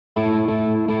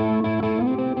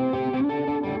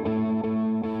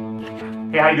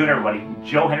Hey, how you doing, everybody?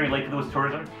 Joe Henry, Lake of the Woods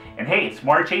Tourism, and hey, it's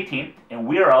March 18th, and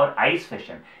we are out ice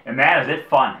fishing, and man, is it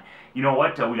fun! You know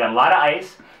what? We got a lot of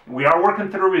ice. We are working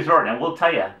through a resort, and we'll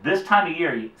tell you, this time of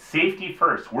year, safety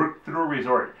first. Work through a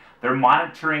resort. They're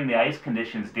monitoring the ice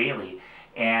conditions daily,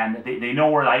 and they know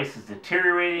where the ice is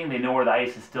deteriorating. They know where the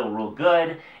ice is still real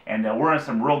good, and we're on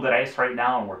some real good ice right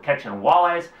now, and we're catching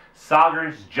walleyes,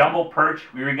 saugers, jumbo perch.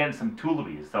 We were getting some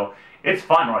tulipies, so it's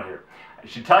fun right here. I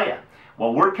should tell you.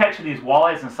 Well, we're catching these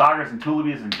walleyes and saugers and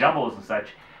tulipies and jumbos and such.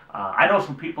 I know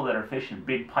some people that are fishing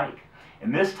big pike.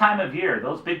 And this time of year,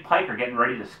 those big pike are getting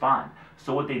ready to spawn.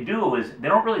 So what they do is, they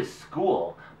don't really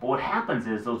school, but what happens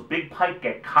is those big pike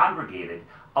get congregated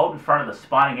out in front of the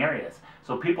spawning areas.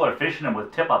 So people are fishing them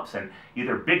with tip-ups and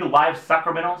either big live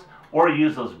sucker minnows or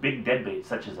use those big dead baits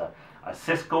such as a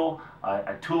cisco,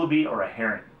 a tulipi, or a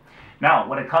herring. Now,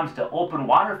 when it comes to open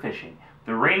water fishing,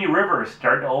 the Rainy River is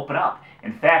starting to open up.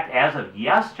 In fact, as of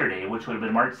yesterday, which would have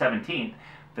been March 17th,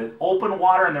 the open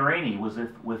water in the Rainy was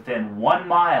within 1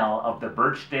 mile of the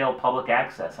Birchdale public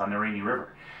access on the Rainy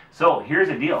River. So here's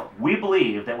the deal. We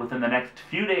believe that within the next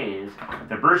few days,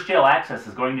 the Birchdale access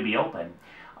is going to be open.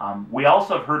 We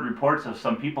also have heard reports of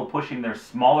some people pushing their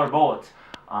smaller boats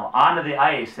onto the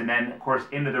ice and then, of course,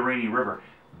 into the Rainy River.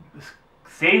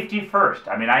 Safety first.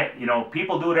 I mean,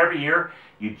 people do it every year.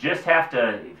 You just have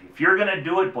to, if you're going to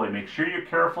do it, boy, make sure you're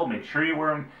careful. Make sure you're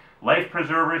wearing life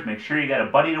preservers. Make sure you got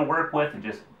a buddy to work with, and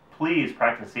just please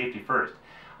practice safety first.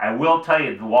 I will tell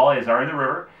you, the walleyes are in the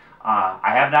river.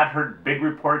 I have not heard big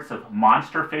reports of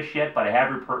monster fish yet, but I have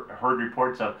heard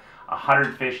reports of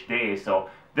 100 fish days.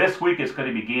 So this week is going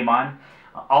to be game on.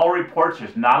 All reports,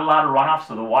 there's not a lot of runoff,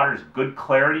 so the water is good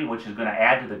clarity, which is going to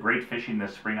add to the great fishing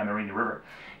this spring on the Rainy River.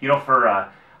 You know,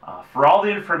 for all the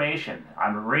information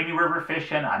on Rainy River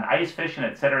fishing, on ice fishing,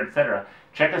 etc.,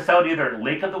 check us out either at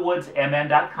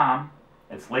lakeofthewoodsmn.com.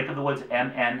 It's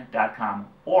lakeofthewoodsmn.com,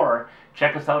 or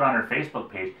check us out on our Facebook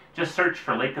page. Just search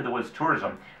for Lake of the Woods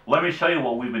Tourism. Let me show you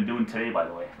what we've been doing today, by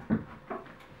the way.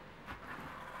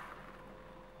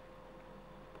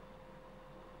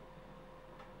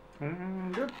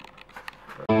 Good.